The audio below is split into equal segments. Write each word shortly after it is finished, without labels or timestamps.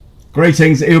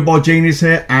Greetings, Earboy Genius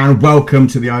here, and welcome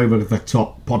to the Over the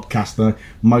Top podcast, the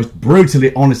most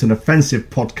brutally honest and offensive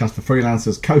podcast for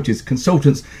freelancers, coaches,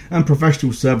 consultants, and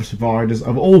professional service providers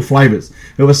of all flavours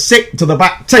who are sick to the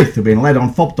back teeth of being led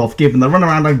on, fobbed off, given the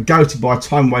runaround and ghosted by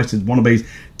time-wasters, wannabes,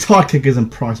 tie kickers, and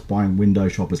price-buying window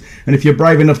shoppers. And if you're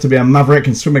brave enough to be a maverick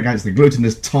and swim against the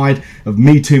glutinous tide of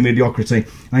Me Too mediocrity,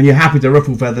 and you're happy to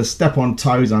ruffle feathers, step on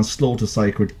toes, and slaughter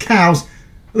sacred cows,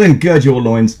 then gird your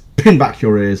loins, pin back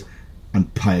your ears,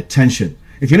 and pay attention.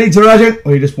 If you need to urgent,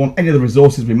 or you just want any of the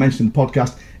resources we mentioned in the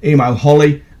podcast, email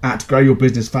Holly at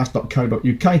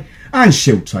growyourbusinessfast.co.uk and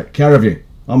she'll take care of you.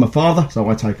 I'm a father, so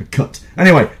I take a cut.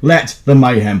 Anyway, let the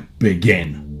mayhem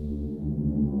begin.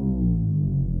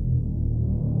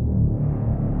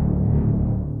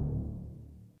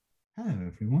 Hello,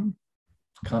 everyone.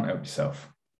 Can't help yourself.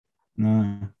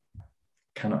 No.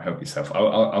 Cannot help yourself.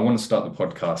 I want to start the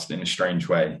podcast in a strange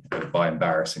way by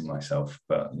embarrassing myself,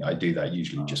 but I do that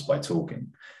usually just by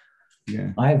talking.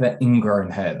 Yeah. I have an ingrown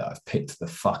hair that I've picked the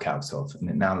fuck out of, and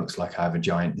it now looks like I have a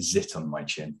giant zit on my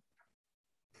chin.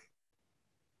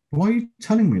 Why are you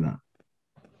telling me that?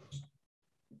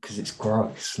 Because it's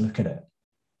gross. Look at it.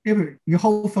 Yeah, but your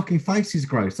whole fucking face is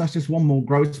gross. That's just one more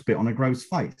gross bit on a gross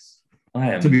face.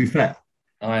 To be fair.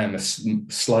 I am a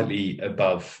slightly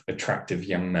above attractive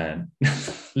young man.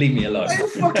 Leave me alone. Who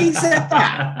fucking said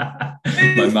that?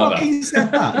 My mother. Fucking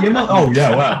said that? Your mother? Oh,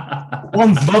 yeah, well.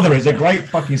 One's mother is a great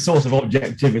fucking source of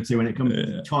objectivity when it comes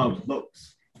to child's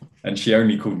looks. And she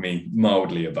only called me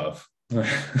mildly above.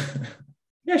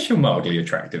 Yes, you're mildly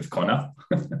attractive, Connor.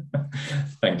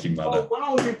 Thank you, mother. Well, when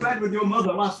I was in bed with your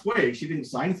mother last week, she didn't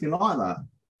say anything like that.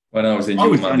 When I was in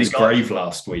your mum's grave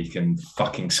last week and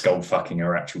fucking skull fucking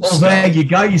her actual skull. There you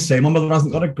go, you see. My mother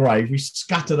hasn't got a grave. We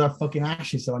scattered her fucking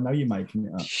ashes, so I know you're making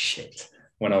it up. Shit.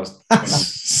 When I was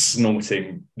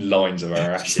snorting lines of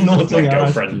her ashes with my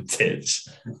girlfriend's tits.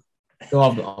 Oh,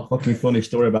 I've got a fucking funny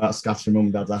story about scattering mum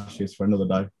and dad's ashes for another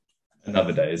day.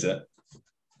 Another day, is it?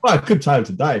 Well, I could tell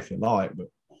today if you like, but...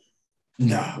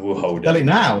 No, we'll hold Tell it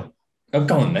now. Oh,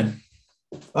 go on then.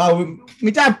 Oh, my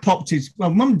dad popped his... Well,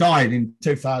 mum died in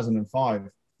 2005,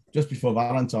 just before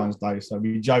Valentine's Day, so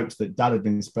we joked that dad had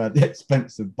been spared the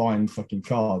expense of buying fucking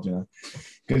cards, you know,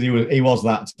 because he was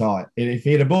that tight. If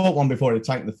he'd have bought one before, he'd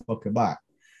taken the fucker back.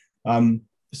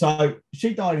 So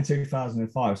she died in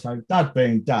 2005, so dad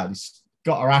being dad, he's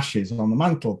got her ashes on the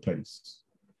mantelpiece.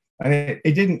 And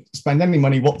he didn't spend any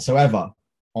money whatsoever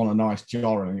on a nice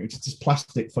jar, and it was just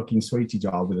plastic fucking sweetie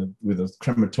jar with a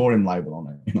crematorium label on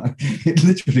it. You know, it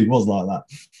literally was like that.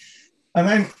 And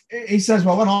then he says,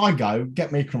 "Well, when I go,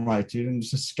 get me cremated and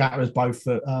just scatter us both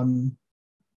at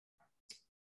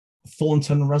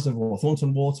Thornton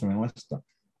Water in Leicester,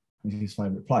 which is his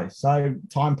favourite place." So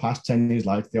time passed. 10 years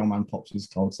later, the old man pops his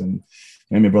clogs, and me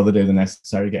and my brother do the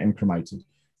necessary, get him cremated,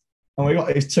 and we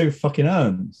got his two fucking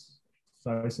urns.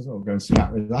 So he says, "Oh, we'll go and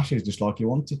scatter his ashes just like he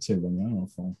wanted to." Then, yeah,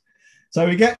 fine. So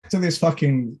we get to this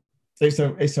fucking, it's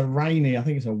a rainy, I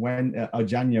think it's a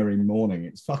January morning.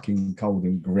 It's fucking cold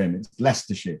and grim. It's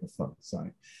Leicestershire, for fuck's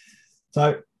sake.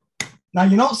 So now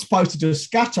you're not supposed to just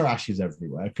scatter ashes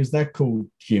everywhere because they're called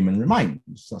human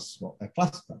remains. That's what they're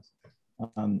classed as,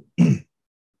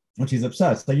 which is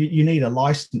absurd. So you need a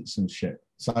license and shit.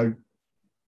 So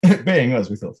being us,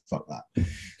 we thought, fuck that.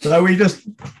 So we just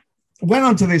went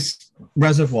onto this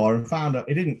reservoir and found out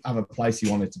it didn't have a place he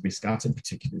wanted to be scattered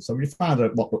particularly. So we found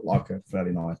out what looked like a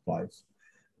fairly nice place.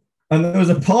 And there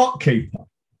was a park keeper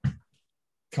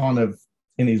kind of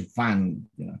in his van,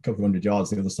 you know, a couple of 100 yards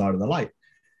the other side of the lake.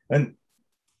 And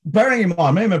bearing in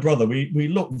mind, me and my brother, we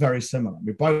look very similar.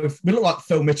 We look like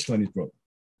Phil Mitchell and his brother.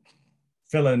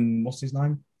 Phil and what's his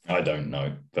name? I don't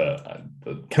know, but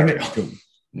the Mitchells.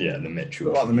 Yeah, the Mitchells.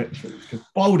 Look like the Mitchells.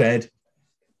 Bald head,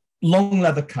 long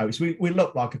leather coats. We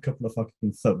look like a couple of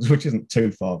fucking thugs, which isn't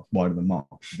too far wide of the mark,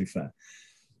 to be fair.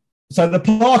 So the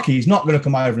parkie's not going to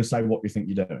come over and say, "What do you think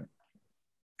you're doing?"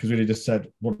 Because we just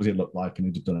said, "What does it look like?" And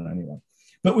he'd just done it anyway.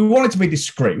 But we wanted to be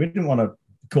discreet. We didn't want to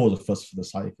cause a fuss for the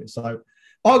sake of it. So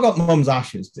I got mum's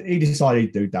ashes. He decided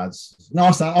he'd do dad's.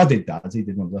 No, I did dad's. He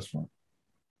did mum's. That's right.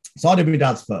 So I did my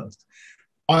dad's first.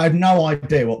 I had no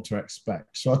idea what to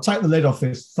expect. So I take the lid off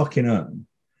this fucking urn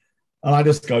and I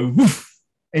just go woof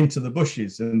into the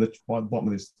bushes in the bottom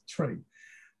of this tree.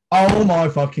 Oh my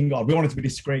fucking God. We wanted to be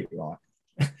discreet, right?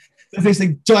 There's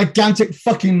this gigantic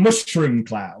fucking mushroom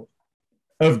cloud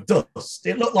of dust.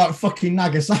 It looked like fucking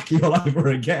Nagasaki all over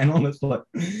again, honestly.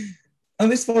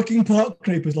 And this fucking park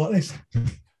creeper's like this.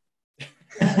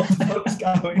 What the fuck's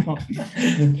going on?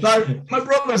 So my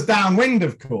brother's downwind,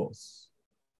 of course.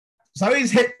 So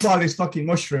he's hit by this fucking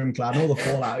mushroom cloud and all the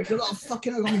fallout. He goes, oh,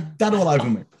 fucking, I got my dad all over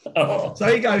me. Oh. So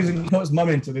he goes and puts mum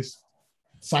into this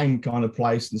same kind of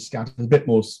place and scatters a bit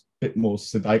more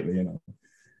sedately, you know.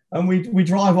 And we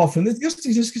drive off, and he's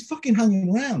just fucking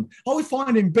hanging around. I was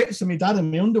finding bits of my dad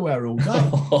in my underwear all day.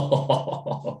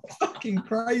 Fucking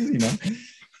crazy, man.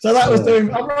 So that was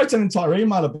doing. I wrote an entire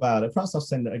email about it. Perhaps I'll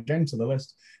send it again to the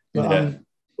list. But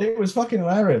it was fucking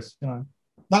hilarious, you know.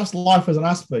 That's life as an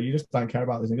Asper. You just don't care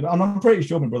about this. And I'm pretty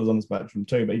sure my brother's on the spectrum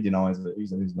too, but he denies it. He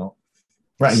said he's not.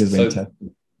 Bretton has been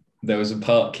tested. There was a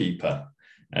park keeper,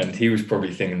 and he was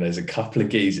probably thinking there's a couple of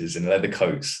geezers in leather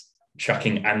coats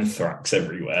chucking anthrax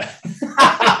everywhere.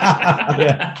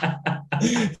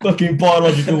 Fucking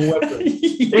biological weapon.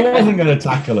 He wasn't going to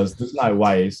tackle us. There's no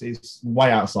way. It's way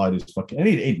outside his fucking. And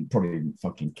he probably didn't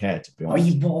fucking care, to be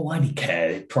honest. Why did he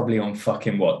care? Probably on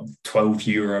fucking what,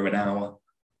 €12 an hour.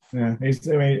 Yeah,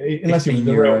 unless it was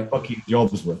the real fucking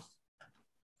jobs were.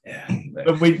 Yeah,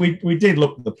 but we did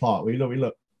look the part. We look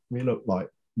like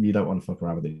you don't want to fuck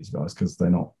around with these guys because they're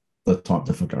not the type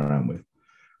to fuck around with,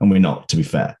 and we're not, to be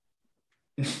fair.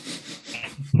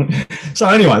 So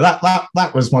anyway,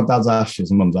 that was my dad's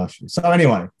ashes and mum's ashes. So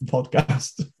anyway, the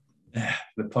podcast.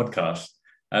 The podcast.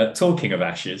 Talking of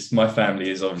ashes, my family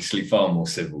is obviously far more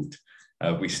civiled.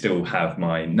 We still have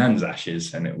my nan's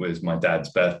ashes, and it was my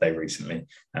dad's birthday recently,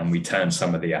 and we turned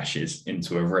some of the ashes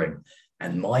into a ring.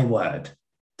 And my word,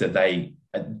 do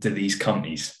these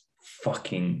companies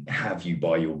fucking have you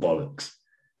by your bollocks?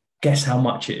 Guess how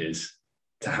much it is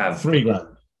to have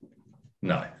 $3,000.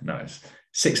 No, it's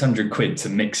 600 quid to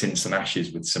mix in some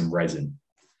ashes with some resin.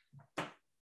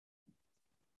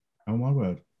 Oh my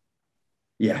word.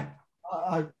 Yeah.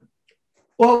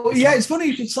 Well, yeah, it's funny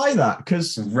you should say that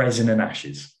because resin and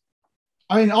ashes.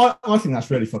 I mean, I think that's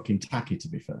really fucking tacky, to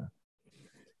be fair.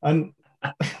 And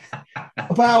here's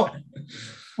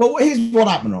what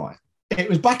happened, right? It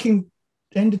was back in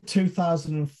end of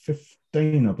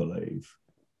 2015, I believe.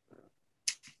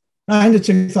 No, end of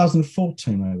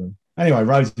 2014, maybe. Anyway,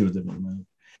 Rosie was living with me,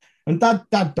 and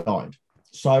Dad died.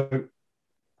 So,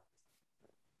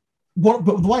 but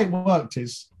the way it worked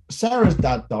is Sarah's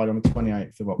dad died on the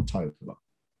 28th of October.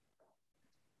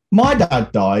 My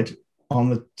dad died on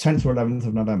the 10th or 11th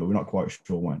of November. We're not quite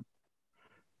sure when.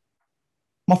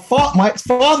 My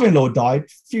ex-father-in-law died a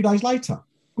few days later.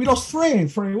 We lost 3 in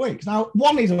 3 weeks. Now,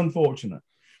 1 is unfortunate.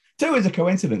 2 is a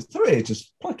coincidence. 3 is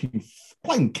just fucking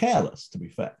plain careless, to be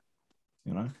fair.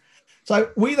 You know.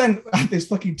 So we then had this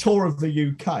fucking tour of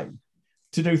the UK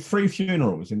to do 3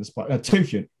 funerals in the space.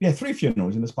 3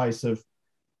 funerals in the space of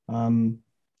about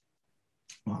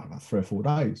 3 or 4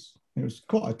 days. It was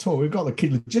quite a tour. We got the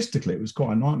kid logistically. It was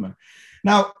quite a nightmare.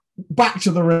 Now back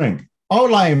to the ring. I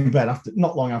lay in bed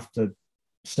not long after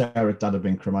Sarah's dad had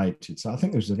been cremated. So I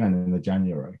think it was again in the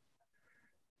January.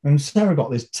 And Sarah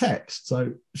got this text.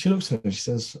 So she looks at it and she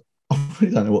says, I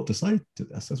really don't know what to say to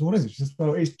this. I says, what is it? She says,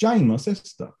 well, it's Jane, my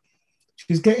sister.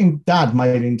 She's getting Dad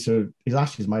his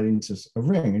ashes made into a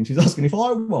ring, and she's asking if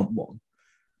I want one.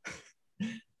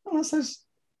 And I says,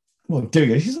 well, do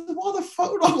you? She says, why the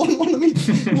fuck would I want one of me?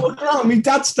 Walk around, my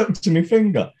dad stuck to my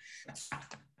finger.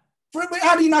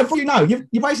 How do you know? You're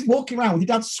basically walking around with your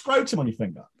dad's scrotum on your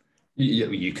finger.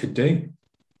 You could do.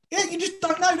 Yeah, you just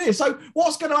don't know this. So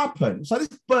what's going to happen? So this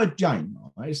bird Jane,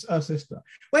 right, is her sister.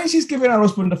 When she's giving her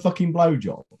husband a fucking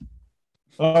blowjob,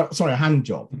 a hand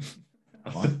job,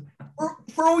 right?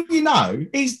 For all you know,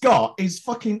 he's got his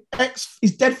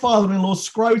dead father-in-law's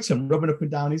scrotum rubbing up and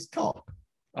down his cock.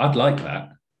 I'd like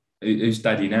that. Who's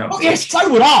daddy now? Oh, yes,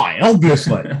 so would I,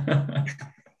 obviously.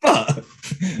 But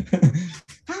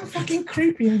how fucking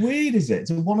creepy and weird is it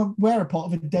to want to wear a part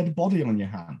of a dead body on your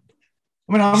hand?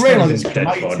 I mean, I realise it's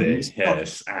dead body. Yeah,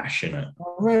 it's ash in it. I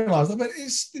realise that, but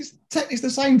it's the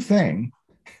same thing.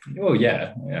 Oh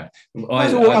yeah. Might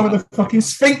as well have a fucking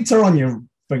sphincter on your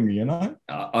finger, you know.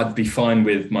 I'd be fine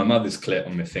with my mother's clit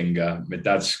on my finger, my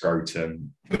dad's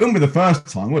scrotum. It wouldn't be the first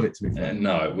time, would it? To be fair,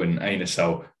 no, it wouldn't. Anus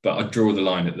hole, but I'd draw the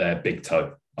line at their big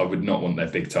toe. I would not want their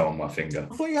big toe on my finger.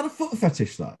 I thought you had a foot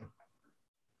fetish, though.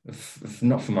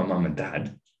 Not for my mum and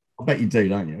dad. I bet you do,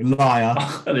 don't you? Liar.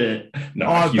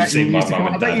 No, you've seen my mum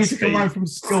and dad's feet. I bet you used to come home from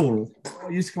school.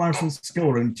 You used to come home from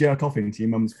school and jerk off into your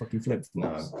mum's fucking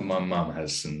flip-flops. No, my mum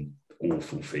has some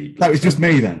awful feet. That was just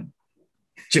me then.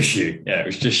 Just you. Yeah, it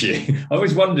was just you. I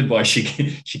always wondered why she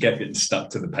kept getting stuck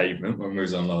to the pavement when we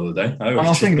was on holiday. I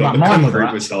was thinking about my mother.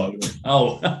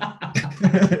 Oh.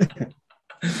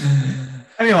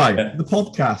 Anyway, the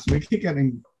podcast. We keep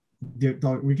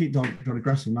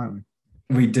digressing, don't we?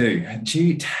 We do.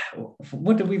 Jude,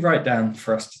 what did we write down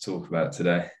for us to talk about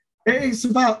today? It's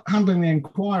about handling the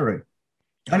inquiry.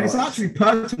 And it's actually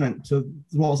pertinent to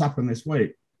what's happened this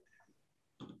week.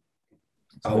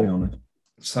 To be honest.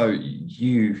 So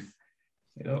you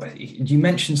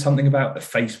mentioned something about the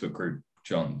Facebook group,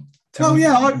 John. Tell me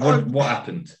what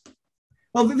happened?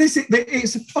 Well,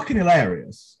 it's fucking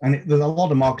hilarious, and there's a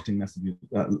lot of marketing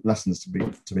lessons to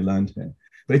be learned here.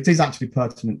 But it is actually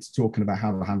pertinent to talking about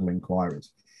how to handle inquiries,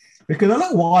 because a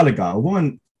little while ago, a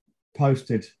woman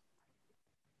posted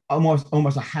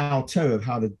almost a how-to of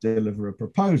how to deliver a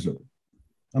proposal,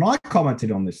 and I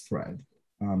commented on this thread.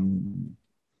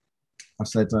 I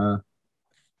said,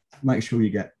 make sure you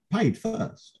get paid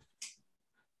first.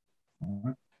 All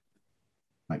right.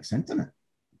 Makes sense, doesn't it?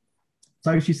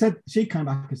 So she came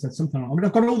back and said something. I mean,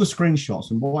 I've got all the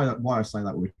screenshots, and why I say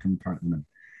that we can apparently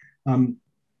know.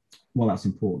 Well, that's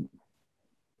important.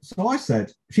 So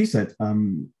she said,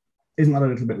 isn't that a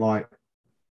little bit like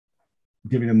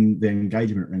giving them the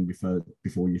engagement ring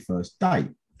before your first date,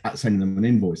 at sending them an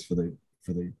invoice for the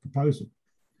proposal?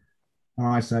 And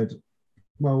I said,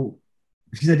 well,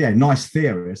 she said, yeah, nice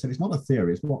theory. I said, it's not a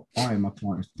theory, it's what I and my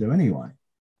clients do anyway.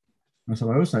 And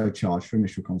so I also charge for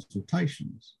initial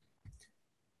consultations.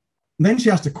 And then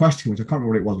she asked a question, which I can't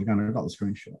remember what it was. Again, I got the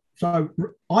screenshot. So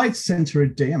I sent her a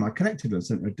DM. I connected her and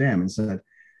sent her a DM and said,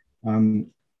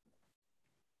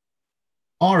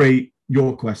 Ari,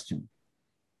 your question.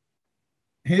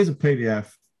 Here's a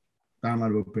PDF,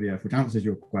 downloadable PDF, which answers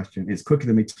your question. It's quicker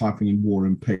than me typing in War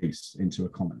and Peace into a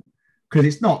comment. Because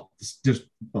it's not just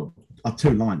a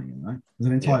two-lining, you know? There's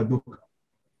an entire book.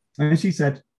 And she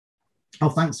said, oh,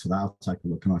 thanks for that. I'll take a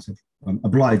look. And I said,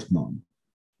 obliged, mum.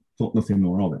 Thought nothing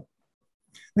more of it.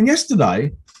 And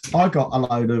yesterday, I got a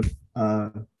load of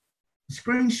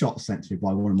screenshots sent to me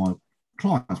by one of my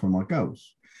clients, one of my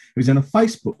girls, who's in a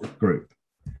Facebook group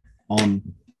on...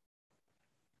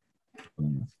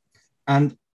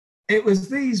 And it was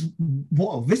this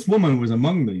woman was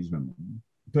among these women,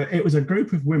 but it was a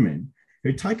group of women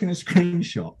who'd taken a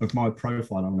screenshot of my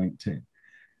profile on LinkedIn.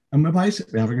 And we're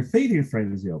basically having a feeding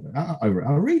frenzy of it. I'll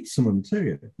read some of them to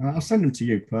you, and I'll send them to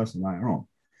you personally later on.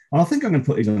 And I think I'm going to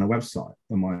put these on a website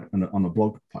on a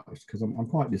blog post, because I'm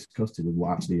quite disgusted with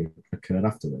what actually occurred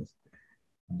after this.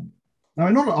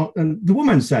 And the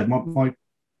woman said, my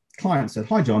client said,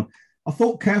 hi, John, I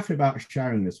thought carefully about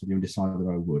sharing this with you and decided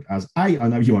I would, as A, I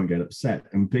know you won't get upset,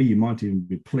 and B, you might even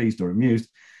be pleased or amused.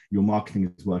 Your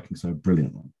marketing is working so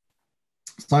brilliantly.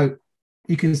 So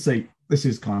you can see this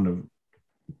is kind of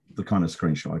the kind of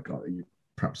screenshot I got. You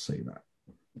perhaps see that.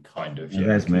 Kind of, yeah.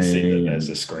 There's me. See that there's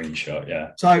a screenshot,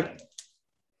 yeah. So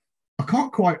I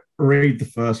can't quite read the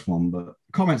first one, but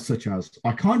comments such as,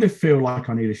 I kind of feel like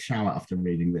I need a shower after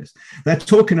reading this. They're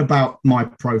talking about my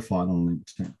profile on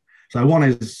LinkedIn. So one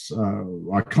is,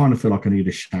 I kind of feel like I need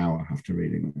a shower after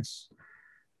reading this.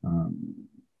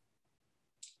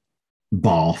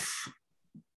 Bath.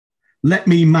 Let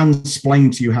me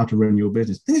mansplain to you how to run your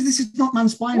business. This is not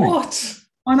mansplaining. What?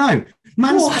 I know.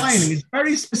 Mansplaining is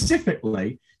very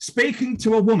specifically speaking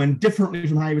to a woman differently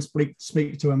from how you would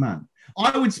speak to a man.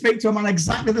 I would speak to a man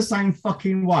exactly the same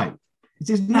fucking way. It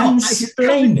is not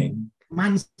mansplaining.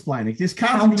 Mansplaining. It is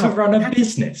how to run a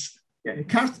business. Yeah,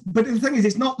 but the thing is,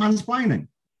 it's not mansplaining.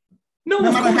 No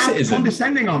matter how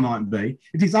condescending I might be,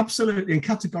 it is absolutely and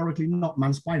categorically not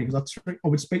mansplaining, because I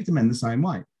would speak to men the same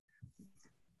way.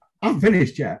 I'm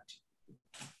finished yet.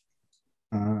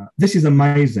 This is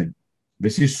amazing.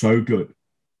 This is so good.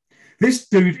 This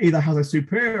dude either has a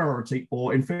superiority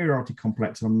or inferiority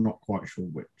complex, and I'm not quite sure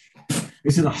which.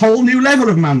 This is a whole new level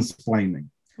of mansplaining.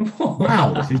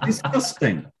 Wow, this is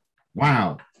disgusting.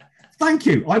 Wow. Thank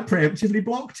you. I preemptively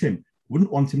blocked him.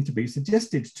 Wouldn't want him to be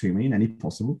suggested to me in any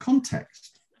possible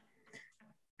context.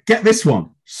 Get this one.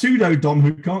 Pseudo-dom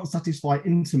who can't satisfy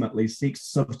intimately seeks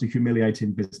subs to humiliate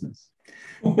in business.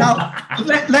 Now,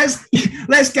 let's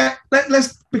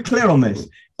be clear on this.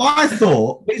 I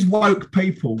thought these woke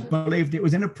people believed it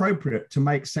was inappropriate to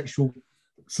make sexual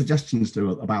suggestions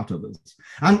about others,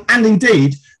 and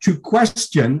indeed to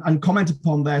question and comment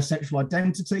upon their sexual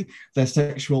identity, their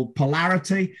sexual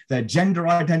polarity, their gender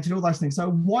identity, all those things. So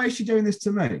why is she doing this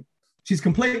to me? She's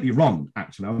completely wrong,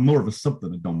 actually. I'm more of a sub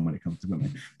than a dom when it comes to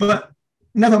women. But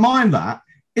never mind that.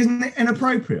 Isn't it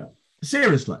inappropriate?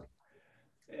 Seriously.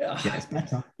 Gets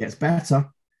better. Gets better.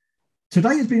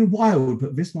 Today has been wild,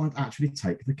 but this might actually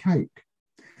take the cake.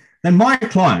 Then my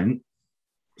client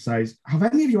says, have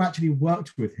any of you actually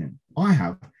worked with him? I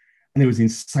have, and it was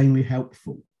insanely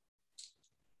helpful.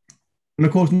 And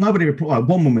of course, nobody replied.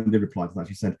 One woman did reply to that.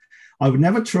 She said, I would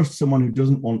never trust someone who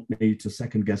doesn't want me to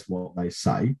second guess what they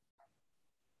say.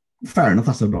 Fair enough,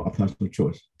 that's not a personal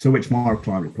choice. To which my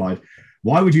client replied,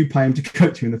 why would you pay him to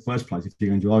coach you in the first place if you're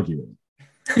going to argue with him?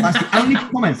 That's the only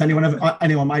comments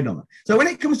anyone made on it. So when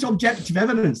it comes to objective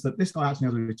evidence that this guy actually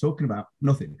knows what he's talking about,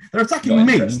 nothing. They're attacking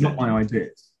me, not my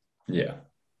ideas. Yeah.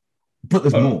 But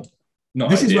there's more.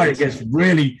 This is where it gets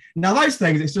really... Now, those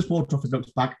things, it's just water off his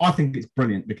duck's back. I think it's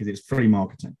brilliant because it's free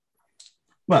marketing.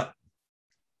 But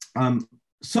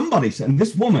somebody said, and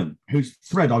this woman whose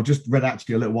thread I just read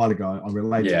actually a little while ago, I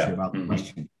related to about the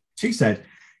question. She said,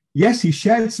 yes, he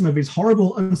shared some of his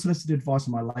horrible unsolicited advice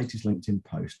on my latest LinkedIn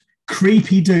post.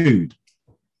 Creepy dude.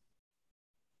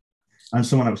 And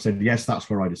someone else said, yes, that's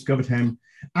where I discovered him.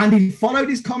 And he followed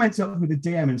his comments up with a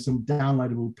DM and some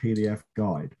downloadable PDF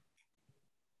guide.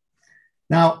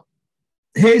 Now,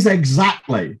 here's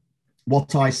exactly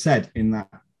what I said in that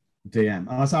DM. And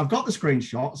I said, I've got the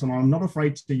screenshots and I'm not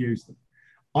afraid to use them.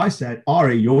 I said,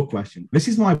 Ari, your question. This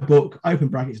is my book, open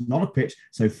brackets, not a pitch,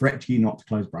 so fret ye not to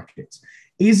close brackets.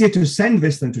 Easier to send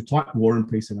this than to type War and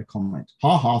Peace in a comment.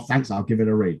 Ha ha, thanks, I'll give it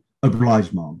a read.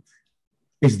 Obliged, mom.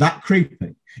 Is that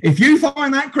creepy? If you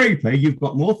find that creepy, you've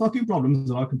got more fucking problems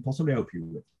than I can possibly help you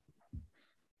with.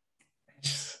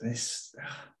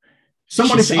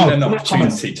 Somebody's seen an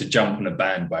opportunity to jump on a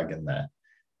bandwagon there.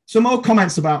 Some more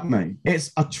comments about me.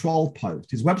 It's a troll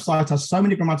post. His website has so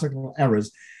many grammatical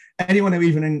errors. Anyone who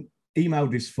even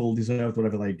emailed this fool deserves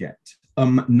whatever they get.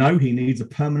 No, he needs a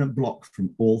permanent block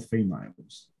from all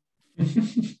females.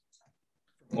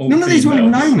 None of these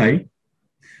women know me.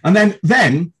 And then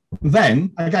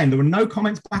again, there were no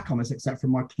comments back on this except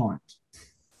from my client.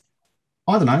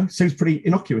 I don't know. Seems pretty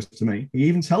innocuous to me. He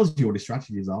even tells you what his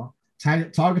strategies are.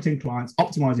 Targeting clients,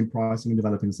 optimizing pricing, and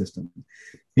developing systems.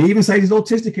 He even says he's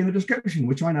autistic in the description,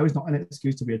 which I know is not an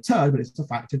excuse to be a turd, but it's a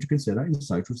factor to consider in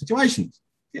social situations.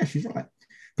 Yeah, she's right.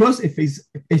 Plus, if he's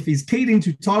keyed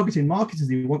into targeting marketers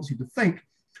he wants you to think,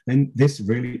 then this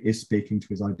really is speaking to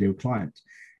his ideal client.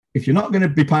 If you're not going to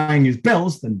be paying his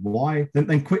bills, then why?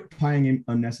 Then quit paying him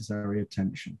unnecessary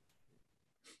attention.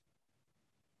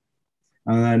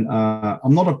 And then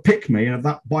I'm not a pick me, and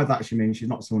by that she means she's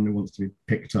not someone who wants to be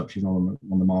picked up. She's not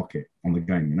on the market, on the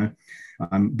game, you know.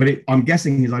 But I'm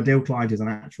guessing his ideal client is an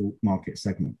actual market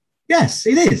segment. Yes,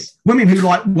 it is. Women who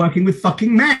like working with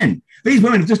fucking men. These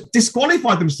women have just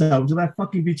disqualified themselves with their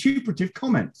fucking vituperative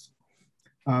comments.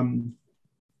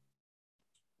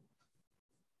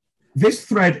 This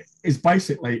thread is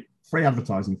basically free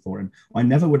advertising for him. I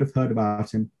never would have heard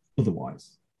about him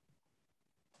otherwise.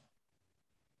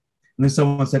 And then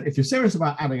someone said, if you're serious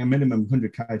about adding a minimum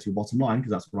 100K to your bottom line,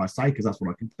 because that's what I say, because that's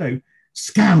what I can do,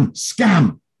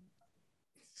 scam.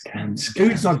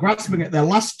 Dudes are grasping at their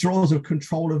last straws of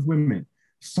control of women.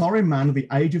 Sorry, man, the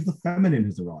age of the feminine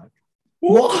has arrived.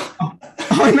 What?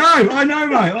 I know, mate, I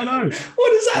know.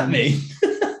 What does that mean?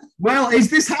 Well, is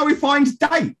this how we find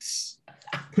dates?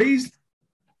 Please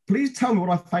tell me what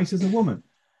I face as a woman.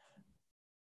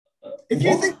 If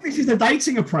you think this is a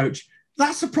dating approach,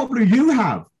 that's a problem you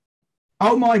have.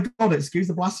 Oh my God, excuse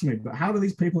the blasphemy, but how do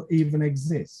these people even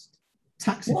exist?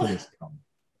 Taxi for this guy.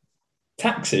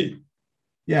 Taxi?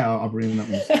 Yeah, I'll bring that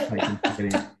one.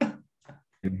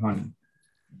 Getting home.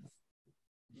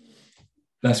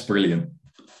 That's brilliant.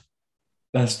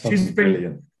 That's fucking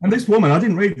brilliant. And this woman, I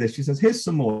didn't read this. She says, here's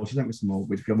some more. She sent me some more,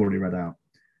 which I've already read out.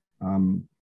 Oh,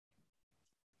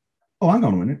 hang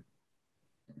on a minute.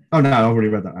 Oh, no, I've already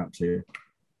read that out to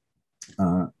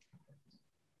you.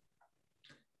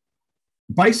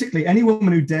 Basically, any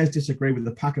woman who dares disagree with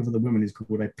the pack of other women is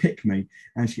called a pick-me,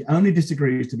 and she only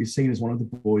disagrees to be seen as one of the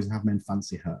boys and have men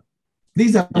fancy her.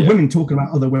 These are women talking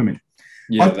about other women.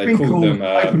 Yeah, they call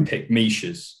them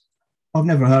pick-meshas. I've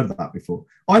never heard of that before.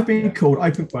 I've been called,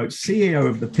 open quotes, CEO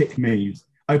of the pick-me's,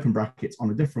 open brackets, on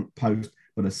a different post,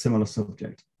 but a similar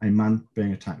subject, a man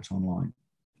being attacked online.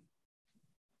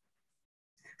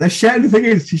 They're sharing, the thing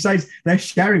is, she says, they're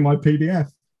sharing my PDF.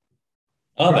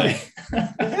 Are they?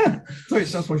 Yeah, so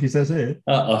that's what she says here.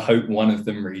 I hope one of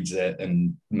them reads it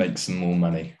and makes some more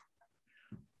money.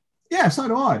 Yeah, so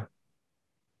do I.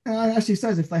 As she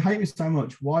says, if they hate me so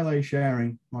much, why are they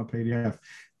sharing my PDF?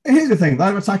 And here's the thing,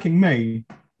 they're attacking me,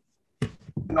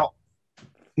 not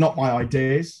my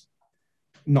ideas,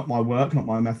 not my work, not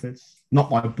my methods, not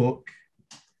my book.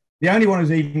 The only one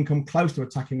who's even come close to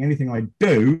attacking anything I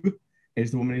do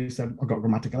is the woman who said I've got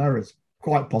grammatical errors.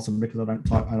 Quite possibly because I don't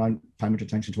pay much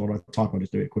attention to what I type. I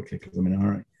just do it quickly because I'm in a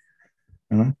hurry.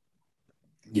 You know?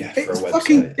 Yeah, it's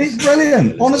fucking, it's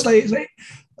brilliant. Honestly, and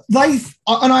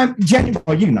I'm genuinely,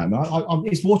 well, you know,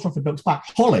 it's water off the duck's back.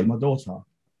 Holly, my daughter,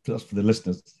 that's for the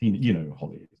listeners, you know who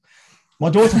Holly is.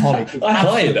 My daughter Holly. I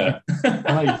hired her.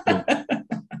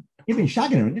 You've been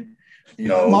shagging her, haven't you?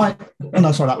 No.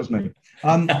 No, sorry, that was me.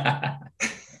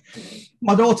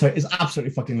 My daughter is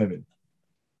absolutely fucking livid.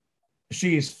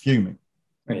 She is fuming.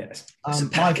 Yes.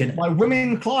 My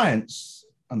women clients,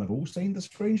 and they've all seen the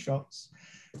screenshots,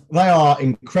 they are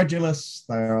incredulous.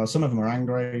 Some of them are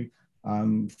angry.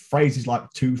 Phrases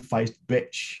like two-faced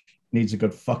bitch, needs a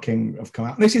good fucking have come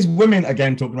out. This is women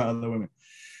again talking about other women.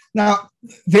 Now,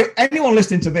 anyone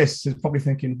listening to this is probably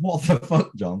thinking, what the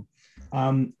fuck, John?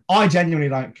 I genuinely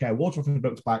don't care. Waterford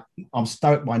looks back. I'm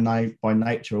stoic by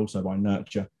nature, also by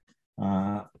nurture.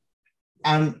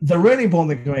 And the really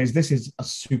important thing to me is this is a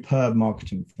superb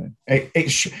marketing thing.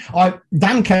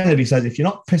 Dan Kennedy says, if you're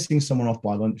not pissing someone off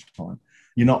by lunchtime,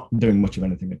 you're not doing much of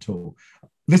anything at all.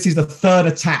 This is the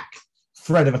third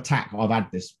thread of attack I've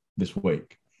had this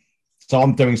week. So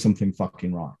I'm doing something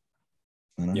fucking right.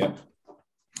 You know? Yeah.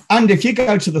 And if you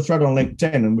go to the thread on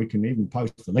LinkedIn, and we can even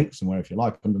post the link somewhere if you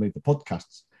like underneath the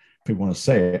podcasts, if people want to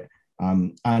see it.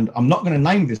 And I'm not going to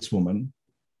name this woman.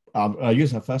 I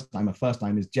use her first name. Her first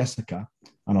name is Jessica,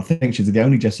 and I think she's the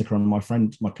only Jessica on my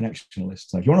connection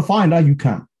list. So if you want to find her, you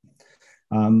can.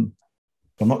 I'm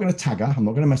not going to tag her. I'm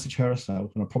not going to message her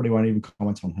herself, and I probably won't even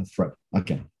comment on her thread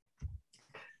again.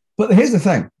 But here's the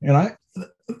thing,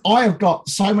 I have got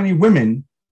so many women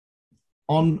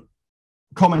on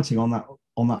commenting on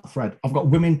that thread. I've got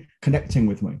women connecting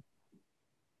with me.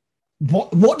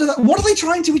 What are they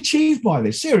trying to achieve by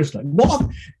this? Seriously,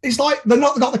 it's like they're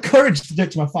not got the courage to do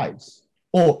it to my face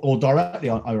or directly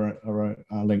on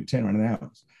LinkedIn or anything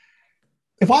else.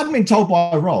 If I hadn't been told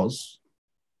by Roz,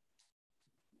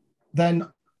 then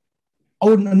I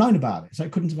wouldn't have known about it, so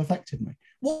it couldn't have affected me.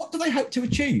 What do they hope to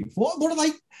achieve? What are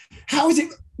they? How is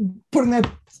it putting their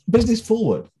business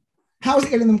forward? How is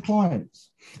it getting them clients?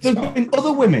 There's been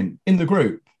other women in the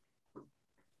group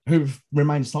who've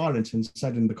remained silent and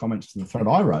said in the comments to the thread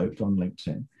I wrote on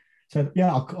LinkedIn, said,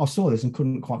 yeah, I saw this and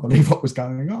couldn't quite believe what was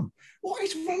going on. What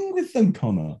is wrong with them,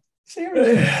 Connor?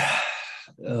 Seriously.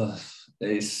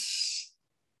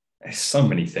 It's so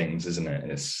many things, isn't it?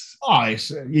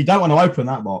 You don't want to open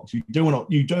that box. You do not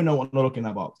want to look in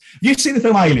that box. You see the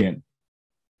film Alien?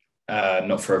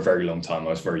 Not for a very long time.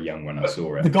 I was very young when I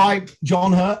saw it. The guy,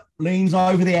 John Hurt, leans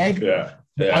over the egg,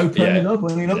 open it up,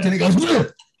 and he looked and he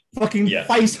goes, fucking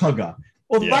face hugger.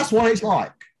 Well, that's what it's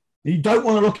like. You don't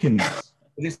want to look in this.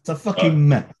 It's a fucking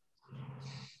mess.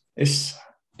 It's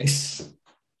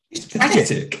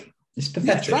pathetic. It's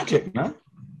pathetic. It's tragic, man.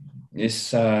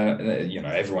 It's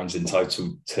everyone's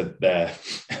entitled to their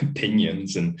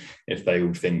opinions, and if they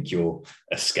all think you're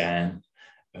a scam,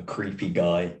 a creepy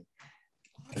guy,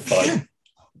 to fight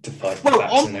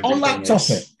on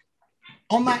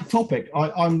that topic,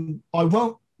 I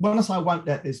won't. When I say I won't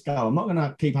let this go, I'm not going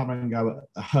to keep having a go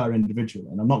at her individually,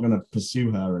 and I'm not going to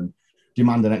pursue her and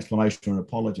demand an explanation or an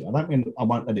apology. I don't mean I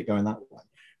won't let it go in that way,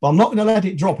 but I'm not going to let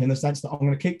it drop in the sense that I'm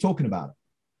going to keep talking about it,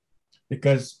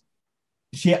 because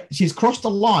she's crossed a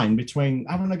line between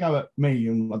having a go at me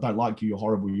and I don't like you, you're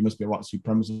horrible, you must be a white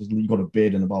supremacist, you've got a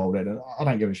beard and a bald head. I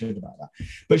don't give a shit about that.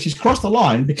 But she's crossed the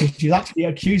line because she's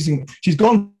actually she's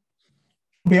gone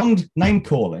beyond name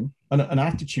calling and an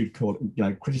attitude calling,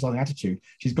 criticizing attitude.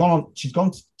 She's gone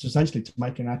to essentially to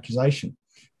make an accusation.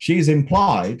 She's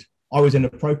implied I was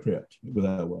inappropriate with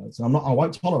her words, and I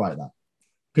won't tolerate that,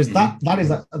 because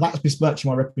that's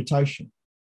besmirching my reputation.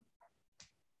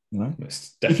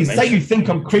 If you say you think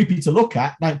I'm creepy to look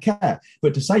at, don't care.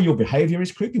 But to say your behaviour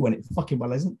is creepy when it fucking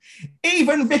well isn't.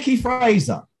 Even Vicky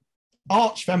Fraser,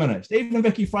 arch feminist, even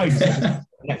Vicky Fraser says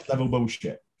next level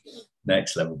bullshit.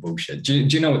 Next level bullshit. Do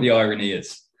you know what the irony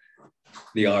is?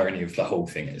 The irony of the whole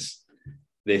thing is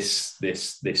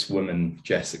this woman,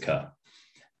 Jessica,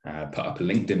 put up a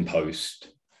LinkedIn post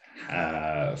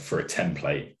for a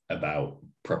template about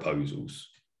proposals.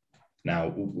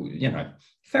 Now,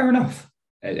 fair enough.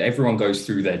 Everyone goes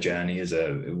through their journey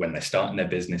when they're starting their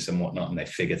business and whatnot, and they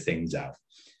figure things out.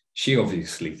 She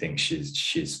obviously thinks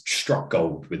she's struck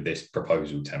gold with this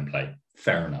proposal template.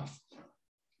 Fair enough.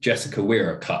 Jessica,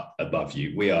 we're a cut above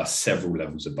you. We are several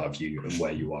levels above you and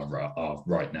where you are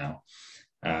right now.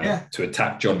 To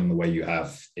attack John in the way you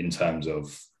have in terms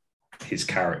of his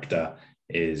character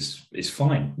is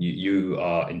fine. You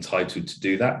are entitled to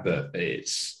do that, but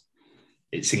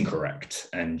it's incorrect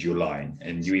and you're lying.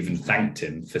 And you even thanked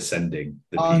him for sending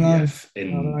the PDF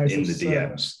in the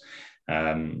DMs.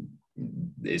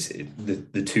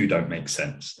 The two don't make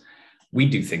sense. We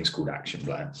do things called action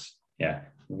plans. Yeah.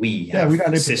 We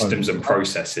have systems and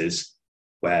processes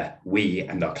where we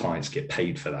and our clients get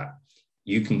paid for that.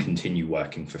 You can continue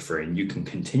working for free, and you can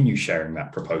continue sharing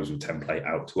that proposal template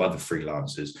out to other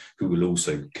freelancers who will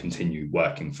also continue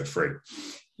working for free.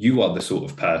 You are the sort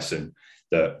of person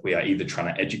that we are either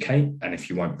trying to educate, and if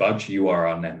you won't budge, you are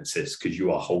our nemesis, because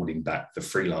you are holding back the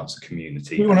freelancer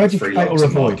community and the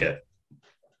freelancer market.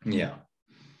 Yeah.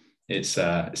 it's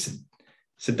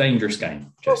a dangerous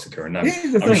game, Jessica. And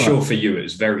I'm sure for you it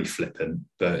was very flippant,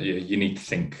 but you need to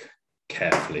think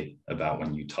carefully about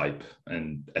when you type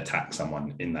and attack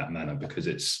someone in that manner, because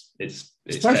it's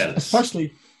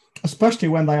especially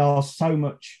when they are so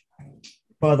much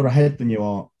further ahead than you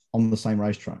are on the same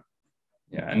racetrack.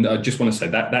 Yeah, and I just want to say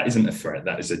that isn't a threat.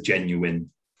 That is a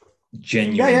genuine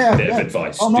bit of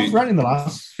advice. I'm not threatening the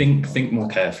lads. Think more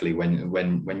carefully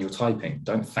when you're typing.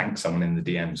 Don't thank someone in the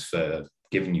DMs for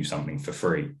giving you something for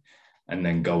free and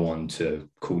then go on to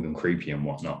call them creepy and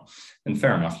whatnot. And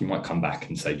fair enough, you might come back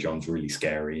and say John's really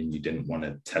scary and you didn't want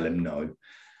to tell him no,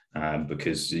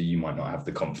 because you might not have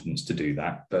the confidence to do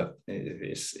that. But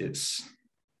it's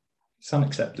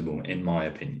unacceptable, in my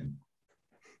opinion.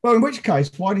 Well, in which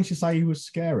case, why didn't you say he was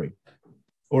scary?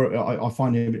 Or I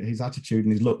find his attitude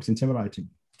and his looks intimidating.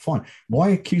 Fine. Why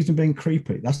accuse him of being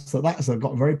creepy? That's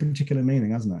got a very particular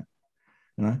meaning, hasn't it?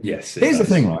 You know? Yes. Here's the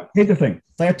thing, right? Here's the thing.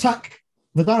 They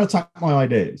don't attack my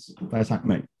ideas. They attack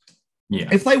me. Yeah.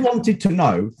 If they wanted to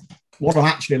know what I'm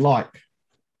actually like,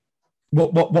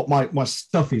 what my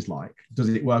stuff is like, does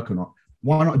it work or not?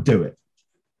 Why not do it?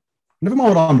 Never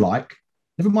mind what I'm like.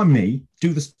 Never mind me.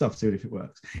 Do the stuff. See if it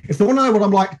works. If they want to know what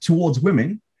I'm like towards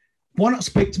women, why not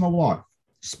speak to my wife?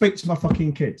 Speak to my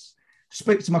fucking kids.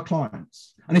 Speak to my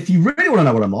clients. And if you really want to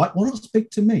know what I'm like, why not speak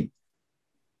to me?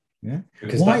 Yeah,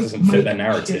 because that doesn't fit their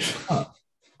narrative.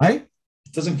 Hey,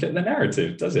 it doesn't fit the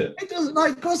narrative, does it? It doesn't.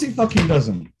 Like, of course, it fucking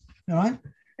doesn't. All right.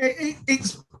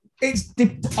 It's.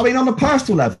 I mean, on a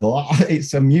personal level,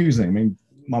 it's amusing. I mean,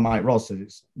 my mate Ross said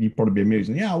you'd probably be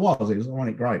amusing. Yeah, I was. It was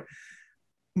ironic, great.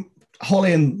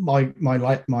 Holly and my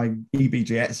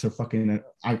EBGX are fucking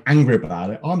angry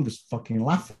about it. I'm just fucking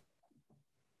laughing.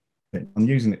 I'm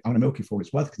using it. I'm going to milk it for all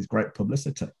it's worth because it's great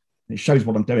publicity. It shows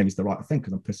what I'm doing is the right thing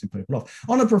because I'm pissing people off.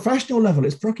 On a professional level,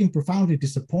 it's fucking profoundly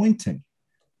disappointing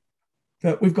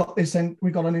that we've got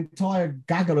an entire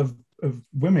gaggle of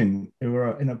women who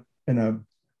are in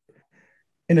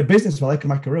a business where they can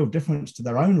make a real difference to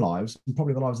their own lives and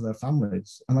probably the lives of their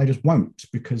families, and they just won't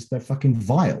because they're fucking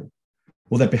vile.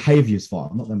 Well, their behaviour is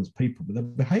vile, not them as people, but their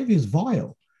behaviour is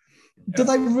vile. Yeah. Do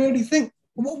they really think?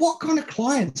 What kind of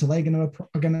clients are they going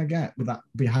to get with that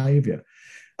behaviour?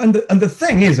 And the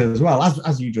thing is, as well,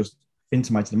 as you just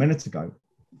intimated a minute ago,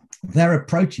 their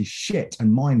approach is shit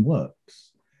and mine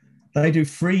works. They do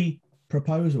free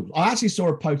proposals. I actually saw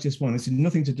a post this morning. This is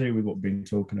nothing to do with what we've been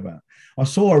talking about. I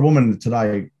saw a woman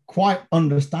today, quite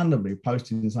understandably,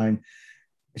 posting and saying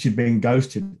she'd been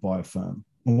ghosted by a firm.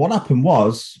 And what happened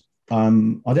was, I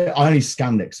only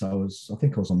scanned it, so I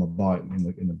think I was on my bike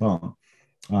in the bar.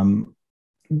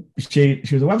 She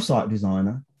was a website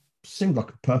designer, seemed like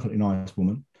a perfectly nice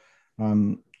woman.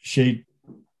 She'd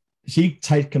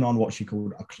taken on what she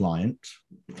called a client,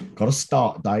 got a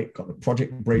start date, got the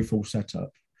project brief all set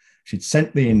up. She'd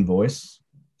sent the invoice,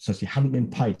 so she hadn't been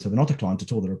paid. So they're not a client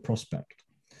at all, they're a prospect.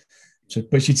 So,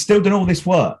 but she'd still done all this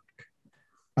work.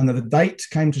 And then the day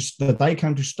came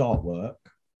to start work,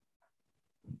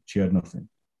 she heard nothing.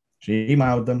 She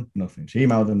emailed them, nothing. She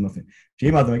emailed them, nothing. She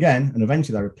emailed them again, and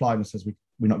eventually they replied and says,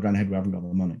 we're not going ahead, we haven't got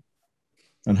the money.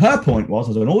 And her point was,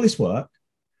 I've done all this work,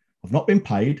 I've not been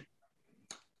paid,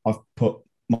 I've put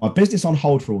my business on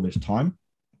hold for all this time,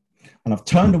 and I've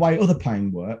turned away other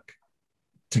paying work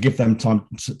to give them time,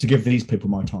 to give these people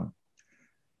my time.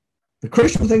 The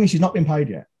crucial thing is she's not been paid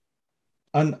yet.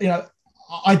 And, you know,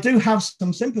 I do have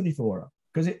some sympathy for her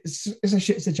because it's a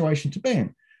shit situation to be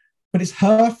in. But it's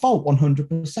her fault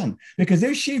 100%. Because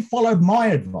if she followed my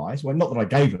advice, well, not that I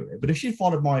gave her it, but if she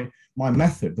followed my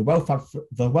method, the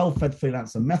well-fed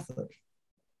freelancer method,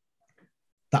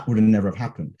 that would have never have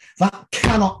happened. That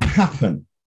cannot happen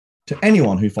to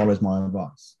anyone who follows my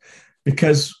advice.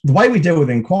 Because the way we deal with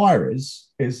inquiries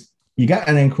is you get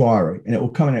an inquiry and it will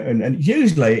come in, and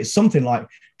usually it's something like,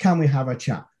 can we have a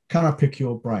chat? Can I pick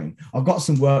your brain? I've got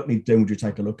some work needs doing. Would you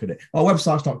take a look at it? Our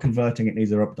website's not converting. It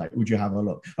needs an update. Would you have a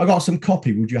look? I got some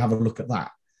copy. Would you have a look at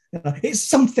that? You know, it's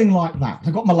something like that.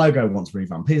 I got my logo once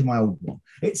revamped. Here's my old one.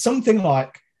 It's something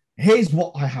like, here's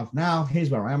what I have now. Here's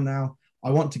where I am now. I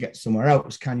want to get somewhere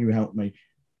else. Can you help me?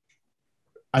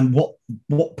 And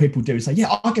what people do is say,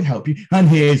 yeah, I can help you. And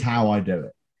here's how I do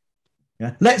it.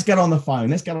 Yeah? Let's get on the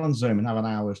phone. Let's get on Zoom and have an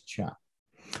hour's chat.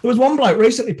 There was one bloke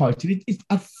recently posted, he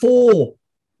had 4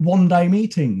 one-day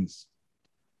meetings,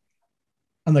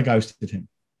 and they ghosted him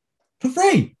for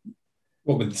free.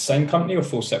 What, with the same company or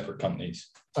 4 separate companies?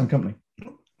 Same company.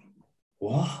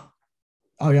 What?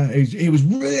 Oh yeah, he was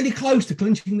really close to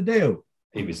clinching the deal.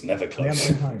 He was never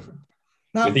close.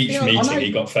 Now, With each I meeting, know,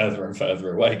 he got further and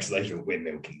further away because they thought we're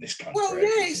milking this country. well,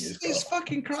 yeah, it's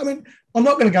fucking crap. I mean, I'm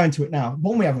not going to go into it now.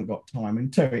 One, we haven't got time,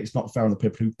 and two, it's not fair on the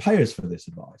people who pay us for this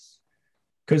advice.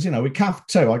 Because, we have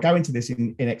to. I go into this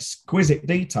in exquisite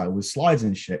detail with slides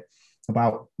and shit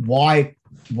about why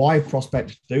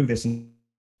prospects do this and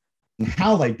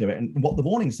how they do it and what the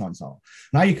warning signs are.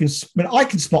 Now I can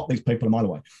spot these people a mile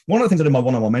away. One of the things I do in my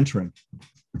one-on-one mentoring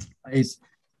is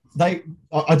I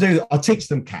teach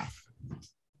them CAF.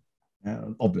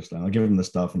 Obviously, I give them the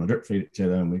stuff and I drip feed it to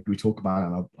them. We talk about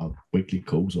it on our weekly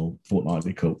calls or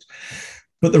fortnightly calls.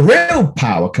 But the real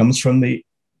power comes from the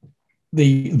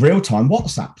real-time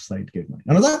WhatsApps they'd give me.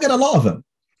 And I don't get a lot of them.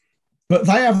 But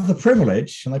they have the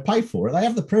privilege, and they pay for it, they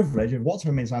have the privilege of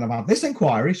WhatsApping me saying about this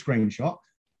inquiry screenshot.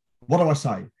 What do I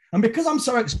say? And because I'm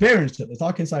so experienced at this,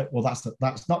 I can say, well, it's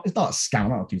not a scam.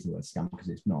 I don't use the word scam because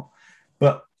it's not.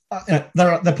 But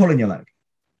they're pulling your leg.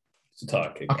 It's a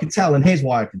tire kick. I can tell, and here's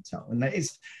why I can tell. And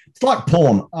it's like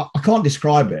porn. I can't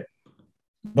describe it,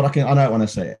 but I know it when I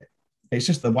see it. It's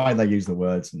just the way they use the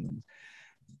words.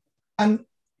 And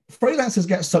freelancers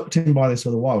get sucked in by this for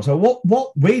a while. So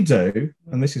what we do,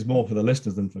 and this is more for the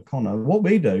listeners than for Connor, what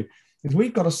we do is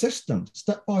we've got a system,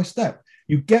 step by step.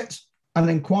 You get an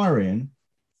inquiry in,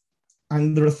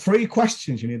 and there are 3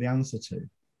 questions you need the answer to.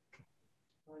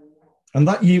 And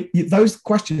that those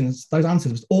questions, those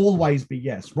answers must always be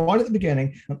yes, right at the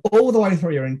beginning and all the way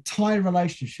through your entire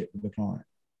relationship with the client,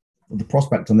 with the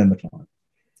prospect and then the client.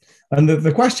 And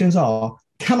the questions are,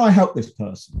 can I help this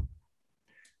person?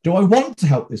 Do I want to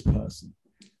help this person?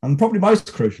 And probably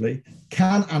most crucially,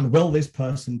 can and will this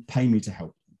person pay me to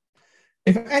help them?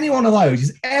 If any one of those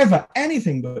is ever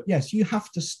anything but yes, you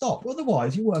have to stop.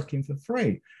 Otherwise, you're working for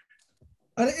free.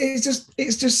 And it's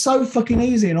just so fucking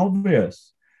easy and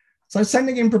obvious. So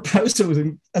sending in proposals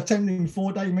and attending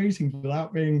 4-day meetings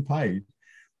without being paid,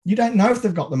 you don't know if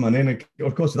they've got the money. And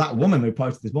of course, that woman who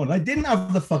posted this morning, they didn't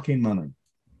have the fucking money.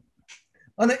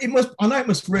 And I know it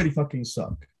must really fucking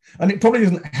suck. And it probably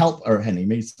doesn't help her, Henny,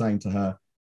 me saying to her,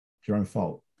 it's your own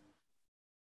fault.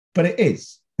 But it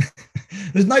is.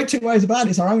 There's no 2 ways about it.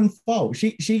 It's her own fault.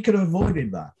 She could have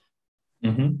avoided that.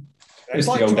 Mm-hmm. It's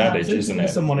like the old adage, isn't it?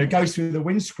 Someone who goes through the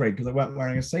windscreen because they weren't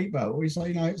wearing a seatbelt. We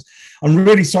say, I'm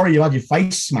really sorry you had your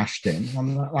face smashed in. I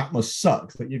mean, that must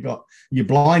suck that you're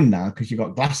blind now because you've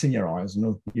got glass in your eyes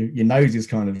and your nose is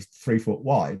kind of 3 foot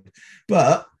wide.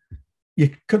 But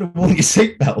you could have worn your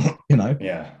seatbelt,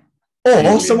 Yeah.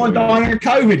 Or someone dying of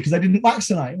COVID because they didn't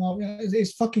vaccinate. Well, it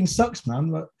fucking sucks,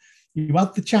 man. But you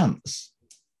had the chance.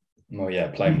 Well, yeah,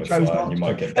 playing with fire, and you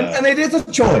might get that. And it is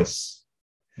a choice.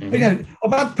 Mm-hmm.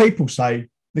 I've had people say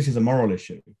this is a moral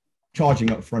issue.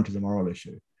 Charging up front is a moral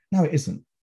issue. No, it isn't.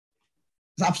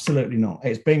 It's absolutely not.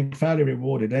 It's being fairly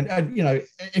rewarded. And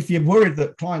if you're worried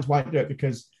that clients won't do it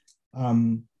because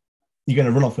you're going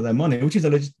to run off with their money, which is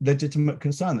a legitimate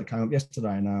concern that came up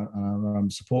yesterday in our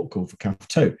support call for CAF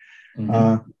 2.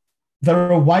 Mm-hmm.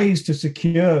 There are ways to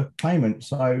secure payment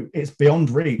so it's beyond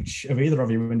reach of either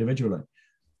of you individually.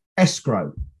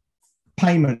 Escrow,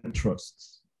 payment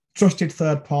trusts, trusted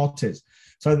third parties.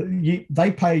 So that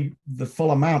they pay the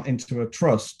full amount into a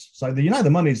trust. So the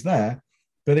money's there,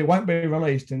 but it won't be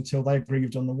released until they agree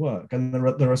you've done the work. And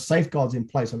there are safeguards in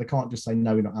place, so they can't just say,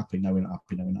 no, we're not happy, no, we're not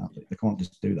happy, no, we're not happy. They can't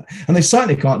just do that. And they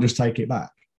certainly can't just take it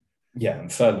back. Yeah,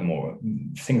 and furthermore,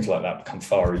 things like that become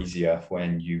far easier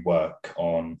when you work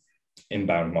on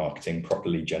inbound marketing, proper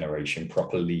lead generation,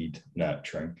 proper lead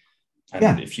nurturing.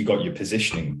 And if you got your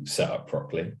positioning set up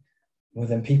properly, well,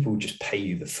 then people just pay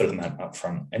you the full amount up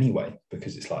front anyway,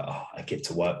 because it's like, I get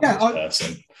to work with this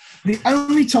person. The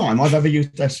only time I've ever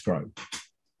used escrow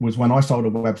was when I sold a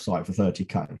website for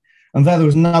 30K. And there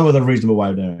was no other reasonable way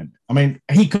of doing it. I mean,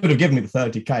 he could have given me the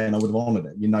 30K and I would have honored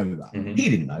it. You know that. Mm-hmm. He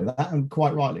didn't know that, and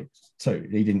quite rightly too.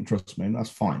 He didn't trust me, and that's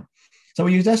fine. So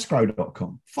we used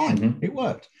escrow.com. Fine, It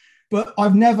worked. But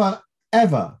I've never,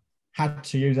 ever had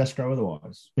to use escrow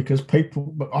otherwise, because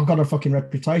I've got a fucking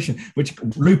reputation, which,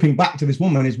 looping back to this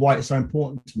woman, is why it's so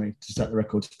important to me to set the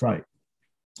record straight.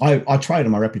 I trade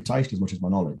on my reputation as much as my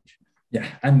knowledge. Yeah,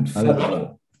 and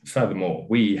furthermore,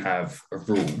 we have a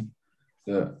rule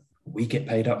that we get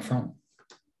paid up front.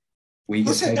 We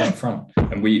get paid up front.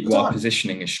 And our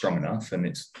positioning is strong enough and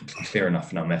it's clear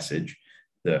enough in our message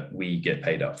that we get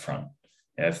paid up front.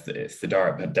 If the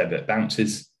direct debit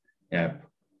bounces,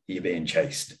 you're being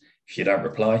chased. If you don't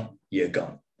reply, you're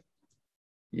gone.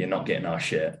 You're not getting our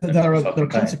share. There are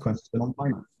consequences to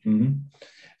non-payment.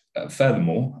 Mm-hmm.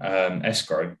 Furthermore,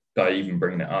 escrow, by even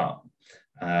bringing it up,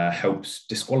 helps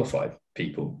disqualify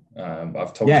people.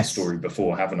 I've told the story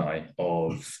before, haven't I,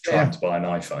 of trying to buy an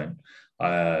iPhone.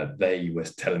 they were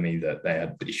telling me that they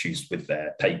had issues with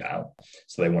their PayPal,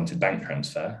 so they wanted bank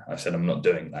transfer. I said, I'm not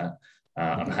doing that.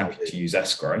 I'm happy to use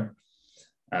escrow.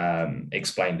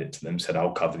 Explained it to them, said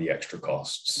I'll cover the extra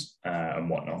costs and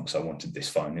whatnot, because I wanted this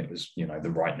phone. It was, you know,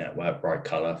 the right network, right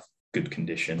color, good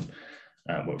condition,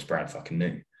 what was brand fucking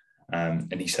new.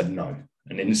 And he said no.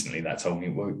 And instantly that told me,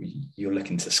 well, you're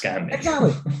looking to scam me.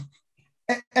 Exactly.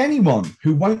 Anyone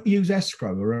who won't use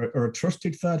escrow or a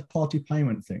trusted third-party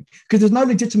payment thing, because there's no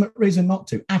legitimate reason not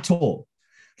to at all.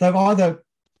 They've either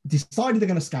decided they're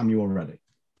going to scam you already.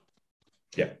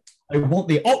 Yeah. They want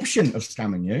the option of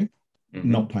scamming you,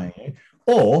 not paying you,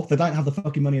 or they don't have the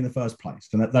fucking money in the first place.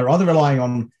 And they're either relying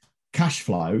on cash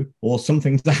flow or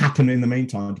something to happen in the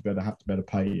meantime to be able to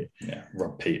pay you. Yeah,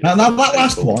 repeat. Now that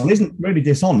last one isn't really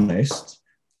dishonest.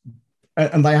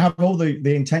 And they have all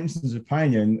the intentions of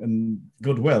paying you and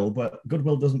goodwill, but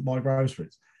goodwill doesn't buy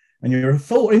groceries. And you're a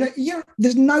fool.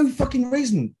 There's no fucking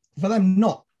reason for them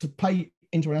not to pay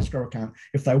into an escrow account.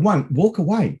 If they won't, walk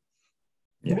away.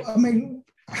 Yeah. I mean,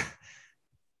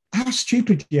 how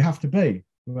stupid do you have to be?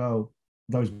 Well,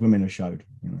 those women are showed.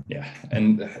 You know? Yeah,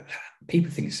 and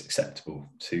people think it's acceptable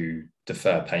to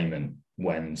defer payment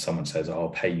when someone says, "I'll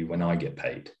pay you when I get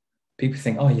paid." People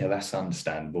think, oh, yeah, that's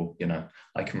understandable. You know,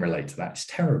 I can relate to that. It's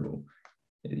terrible.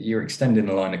 You're extending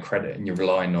a line of credit and you're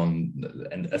relying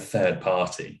on a third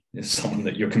party, someone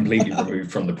that you're completely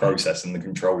removed from the process and the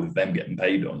control of them getting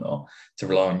paid or not, to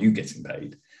rely on you getting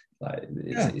paid. Like,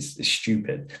 it's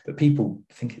stupid, but people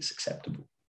think it's acceptable.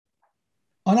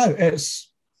 I know.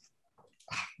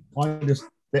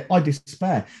 I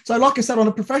despair. So, like I said, on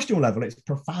a professional level, it's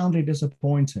profoundly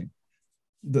disappointing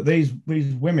that these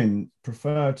women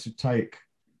prefer to take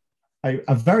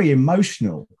a very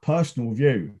emotional, personal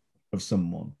view of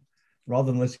someone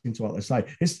rather than listening to what they say.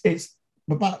 It's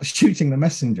about shooting the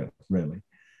messenger, really.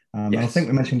 Yes. I think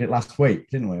we mentioned it last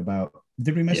week, didn't we?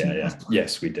 Did we mention it last week?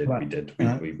 Yes, we did. We did.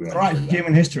 We throughout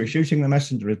human history, shooting the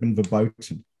messenger has been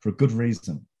verboten for a good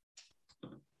reason.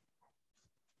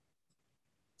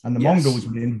 And the Mongols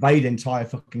would invade entire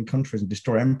fucking countries and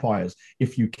destroy empires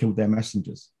if you killed their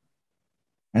messengers.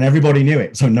 And everybody knew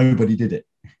it, so nobody did it.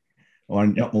 Or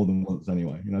not more than once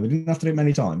anyway. You know, they didn't have to do it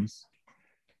many times.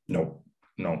 No.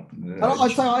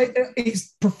 I'd say it's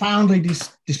profoundly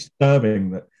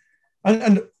disturbing that.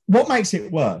 And what makes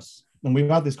it worse, and we've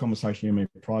had this conversation you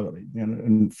and me privately, you know,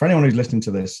 and for anyone who's listening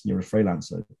to this, you're a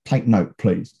freelancer, take note,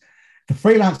 please. The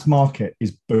freelance market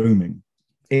is booming.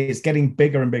 It's getting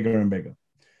bigger and bigger and bigger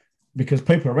because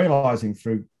people are realizing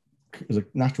through as a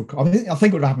natural, I think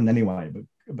it would have happened anyway,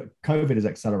 but COVID has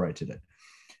accelerated it.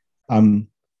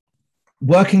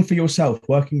 Working for yourself,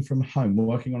 working from home,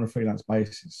 working on a freelance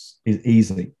basis is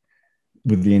easy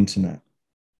with the internet.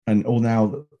 And all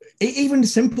now, even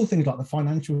simple things like the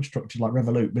financial structure, like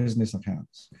Revolut business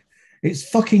accounts, it's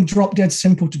fucking drop dead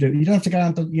simple to do. You don't have to go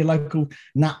down to your local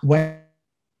NatWest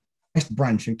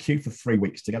branch and queue for 3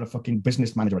 weeks to get a fucking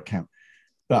business manager account,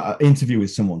 interview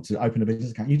with someone to open a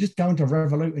business account. You just go into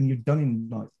Revolut and you're done in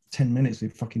like 10 minutes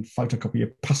with fucking photocopy your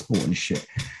passport and shit.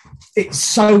 It's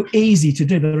so easy to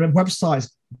do. There are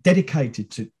websites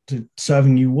dedicated to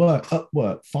serving you work,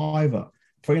 Upwork, Fiverr,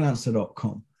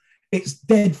 freelancer.com. It's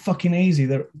dead fucking easy.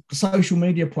 There are social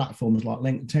media platforms like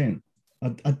LinkedIn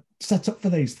are set up for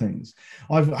these things.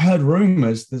 I've heard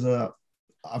rumors there's a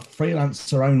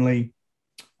freelancer only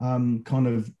kind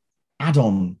of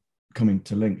add-on coming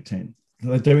to LinkedIn.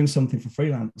 They're doing something for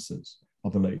freelancers, I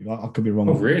believe. I could be wrong.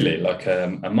 Oh, really? Like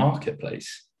a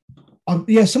marketplace?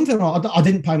 Yeah, something like I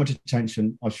didn't pay much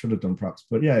attention. I should have done perhaps.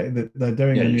 But yeah, they're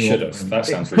doing a new... Yeah, you should have. That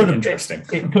sounds really interesting.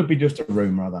 It could be just a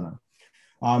rumor, I don't know.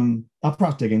 I'll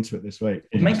perhaps dig into it this week.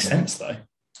 It makes sense, though.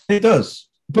 It does.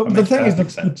 But the thing is,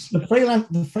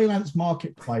 the freelance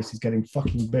marketplace is getting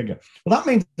fucking bigger. Well, that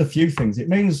means a few things. It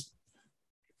means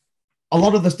a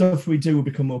lot of the stuff we do will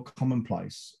become more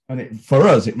commonplace. And for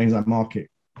us, it means that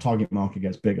target market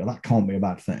gets bigger. That can't be a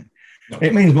bad thing. No.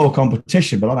 It means more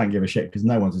competition, but I don't give a shit because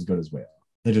no one's as good as we are.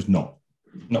 They're just not.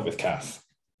 Not with Kath.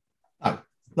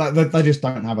 No, they just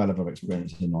don't have a level of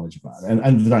experience and knowledge about it.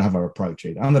 And they don't have our approach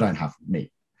either. And they don't have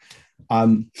me.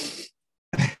 He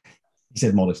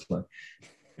said modestly.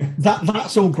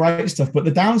 That's all great stuff. But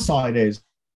the downside is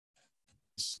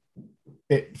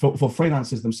for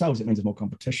freelancers themselves, it means there's more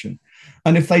competition.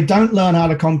 And if they don't learn how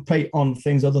to compete on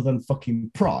things other than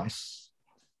fucking price,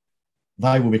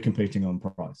 they will be competing on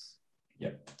price.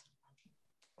 Yeah.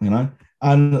 You know?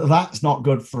 And that's not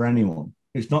good for anyone.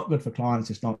 It's not good for clients.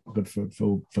 It's not good for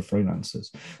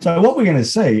freelancers. So what we're going to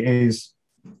see is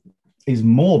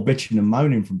more bitching and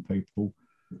moaning from people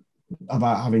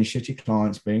about having shitty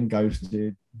clients, being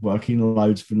ghosted, working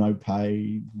loads for no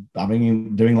pay,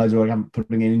 doing loads of work,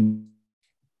 putting in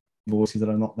invoices that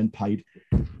are not then paid,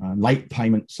 late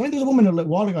payments. So there was a woman a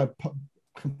little while ago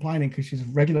complaining because she's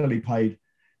regularly paid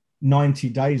 90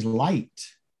 days late,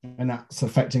 and that's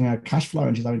affecting her cash flow,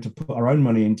 and she's having to put her own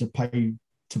money in to pay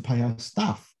her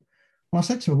staff. And I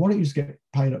said to her, why don't you just get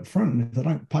paid up front? And if they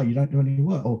don't pay, you don't do any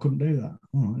work. Or couldn't do that.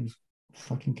 Oh, I just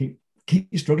fucking keep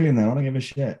you struggling there. I don't give a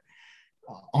shit.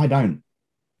 I don't.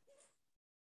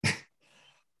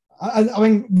 I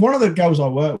mean, one of the girls I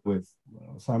work with,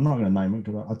 so I'm not going to name it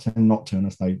because I tend not to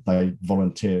unless they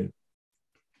volunteer.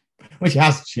 Well,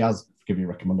 she has given me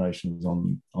recommendations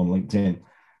on LinkedIn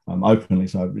openly.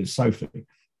 So it's Sophie.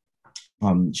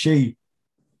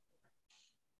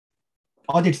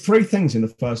 I did 3 things in the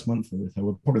first month with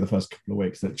her, probably the first couple of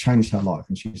weeks, that changed her life,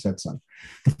 and she said so.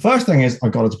 The first thing is I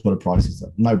got her to put her prices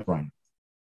up, no brainer,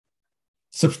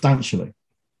 substantially,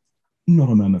 not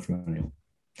a murmur from anyone.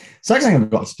 Second thing I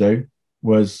got to do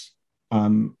was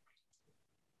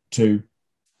to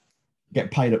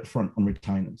get paid up front on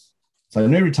retainers. So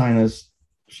new retainers,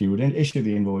 she would issue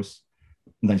the invoice,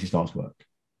 and then she starts work.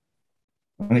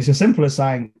 And it's as simple as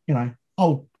saying,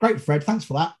 oh, great, Fred, thanks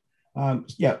for that.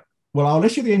 Yeah. Well, I'll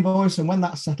issue the invoice, and when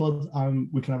that's settled,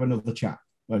 we can have another chat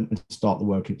and start the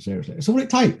work seriously. It's all it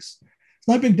takes. It's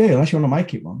no big deal unless you want to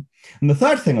make it one. And the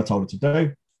third thing I told her to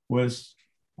do was,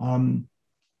 you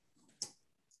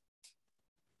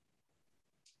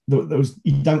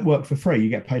don't work for free. You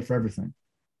get paid for everything.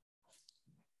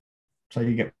 So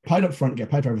you get paid up front, you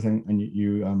get paid for everything, and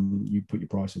you put your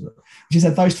prices up. She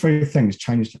said those 3 things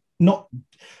changed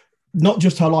not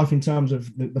just her life in terms of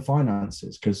the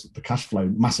finances, because the cash flow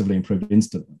massively improved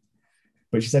instantly,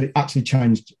 but she said it actually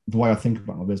changed the way I think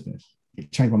about my business.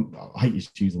 It changed I hate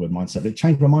to use the word mindset, but it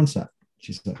changed my mindset,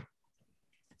 she said.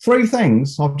 3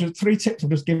 things, 3 tips I've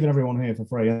just given everyone here for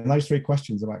free, and those 3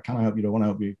 questions about can I help you, do I want to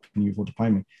help you, can you afford to pay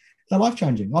me, they're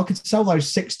life-changing. I could sell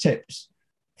those 6 tips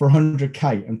for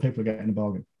 100K and people are getting a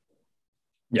bargain.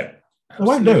 Yeah. Absolutely. They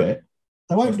won't do it.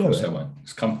 They won't do it. Won't.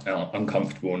 It's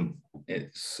uncomfortable, and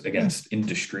it's against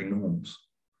industry norms.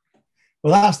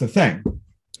 Well, that's the thing.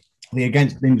 The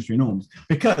against industry norms.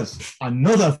 Because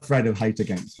another thread of hate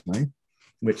against me,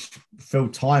 which Phil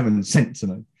Timon sent to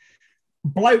me,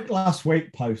 bloke last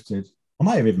week posted, I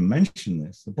may have even mentioned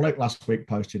this. The bloke last week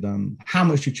posted, how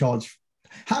much should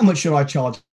I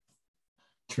charge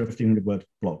for a 1,500-word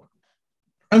blog?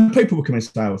 And people will come and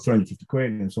say, 350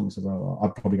 quid. And someone says,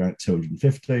 I'd probably go at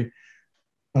 250.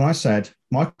 And I said,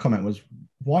 my comment was,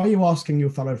 why are you asking your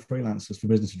fellow freelancers for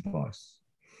business advice?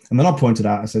 And then I pointed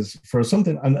out, I says, for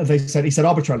something, and he said,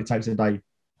 arbitrarily takes a day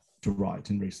to write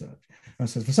and research. And I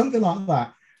said, for something like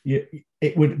that,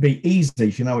 it would be easy,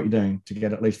 if you know what you're doing, to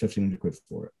get at least 1,500 quid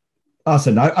for it. I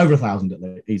said, no, over 1,000 at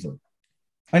least, easily.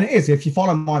 And it is, if you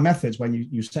follow my methods, when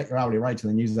you set your hourly rate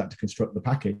and then use that to construct the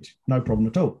package, no problem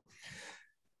at all.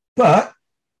 But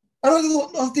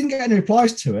I didn't get any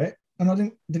replies to it, and I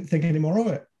didn't think any more of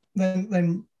it.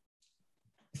 Then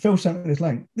Phil sent me this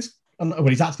link. Well,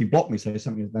 he's actually blocked me, so he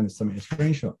sent me a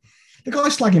screenshot. The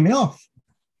guy's slagging me off.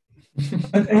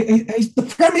 And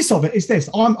the premise of it is this: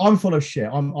 I'm full of shit.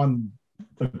 I'm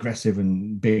aggressive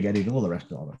and big-headed and all the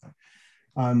rest of it.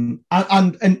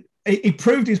 And he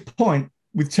proved his point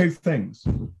with 2 things.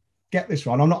 Get this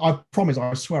right. I promise.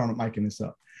 I swear I'm not making this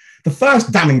up. The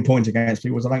first damning point against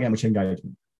me was I don't get much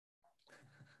engagement.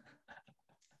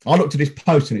 I looked at this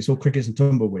post and it's all crickets and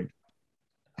tumbleweed.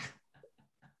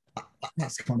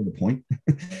 That's kind of the point.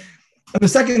 And the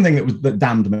second thing that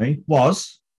damned me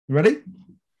was, you ready?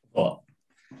 What?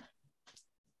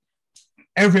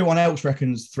 Everyone else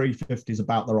reckons 350 is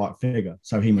about the right figure,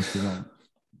 so he must be wrong.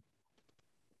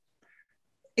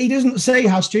 He doesn't see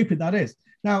how stupid that is.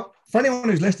 Now, for anyone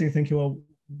who's listening thinking, well,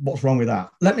 what's wrong with that?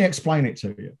 Let me explain it to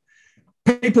you.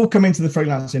 People come into the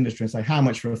freelance industry and say, how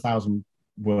much for a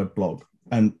 1,000-word blog?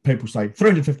 And people say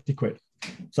 350 quid.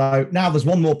 So now there's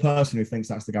one more person who thinks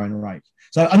that's the going rate.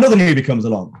 So another newbie comes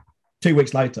along 2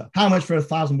 weeks later. How much for a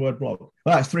 1,000-word blog?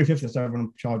 Well, that's 350, so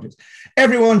everyone charges.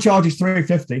 Everyone charges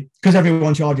 350 because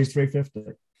everyone charges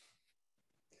 350.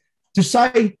 To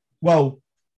say, well,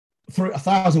 for a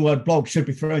 1,000-word blog should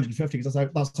be 350 because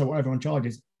that's what everyone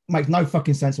charges makes no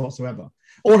fucking sense whatsoever.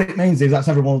 All it means is that's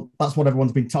what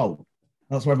everyone's been told.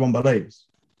 That's what everyone believes.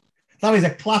 That is a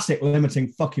classic limiting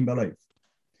fucking belief.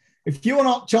 If you are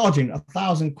not charging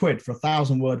 1,000 quid for a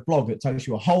 1,000-word blog that takes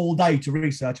you a whole day to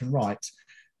research and write,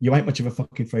 you ain't much of a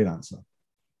fucking freelancer.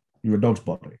 You're a dog's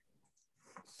body.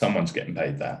 Someone's getting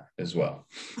paid that as well.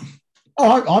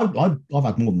 Oh, I've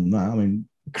had more than that. I mean,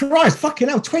 Christ, fucking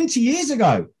hell, 20 years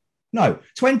ago. No,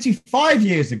 25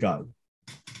 years ago,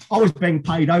 I was being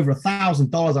paid over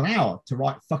 $1,000 an hour to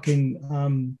write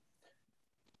fucking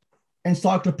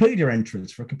encyclopedia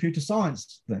entries for a computer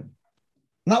science thing.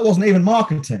 And that wasn't even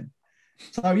marketing.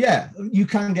 So yeah, you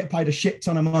can get paid a shit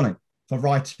ton of money for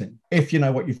writing if you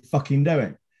know what you're fucking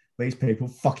doing. These people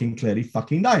fucking clearly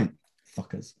fucking don't.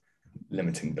 Fuckers.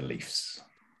 Limiting beliefs.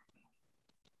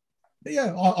 But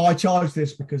yeah, I charge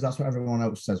this because that's what everyone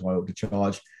else says I ought to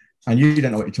charge. And you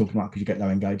don't know what you're talking about because you get no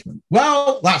engagement.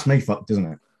 Well, that's me fucked, isn't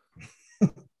it?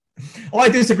 I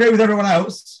disagree with everyone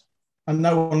else and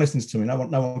no one listens to me. No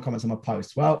one comments on my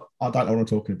posts. Well, I don't know what I'm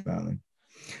talking about then.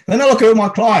 And then I look at all my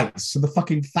clients and the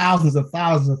fucking thousands and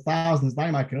thousands and thousands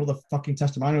they make and all the fucking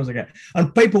testimonials I get.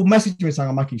 And people message me saying,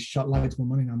 I'm making shut loads more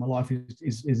money now. My life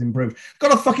is improved.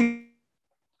 Got a fucking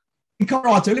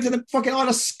copywriter who lives in the fucking Isle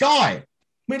of Skye,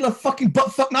 middle of fucking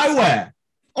buttfuck nowhere,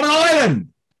 on an island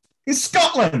in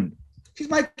Scotland. She's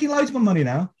making loads more money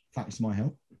now, thanks to my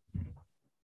help.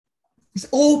 It's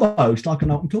almost like I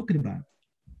know what I'm talking about.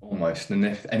 Almost. And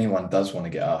if anyone does want to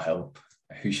get our help,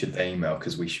 who should they email?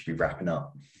 Because we should be wrapping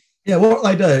up. Yeah, what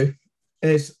they do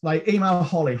is they email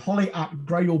Holly at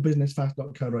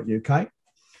growyourbusinessfast.co.uk,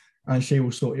 and she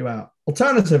will sort you out.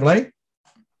 Alternatively,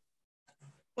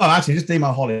 well, actually, just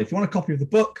email Holly. If you want a copy of the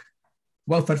book,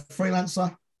 Well-Fed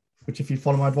Freelancer, which if you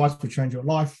follow my advice will change your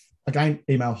life, again,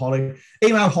 email Holly.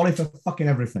 Email Holly for fucking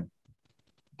everything.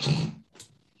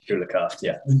 She'll look after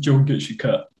you. And John gets your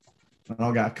cut. And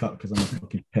I'll get a cut because I'm a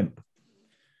fucking pimp.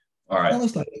 All right.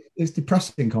 Honestly, it's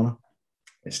depressing, Connor.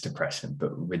 It's depressing,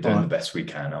 but we're doing the best we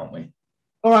can, aren't we?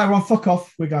 All right, everyone, fuck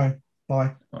off. We're going.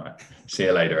 Bye. All right. See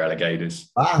you later, alligators.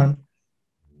 Bye.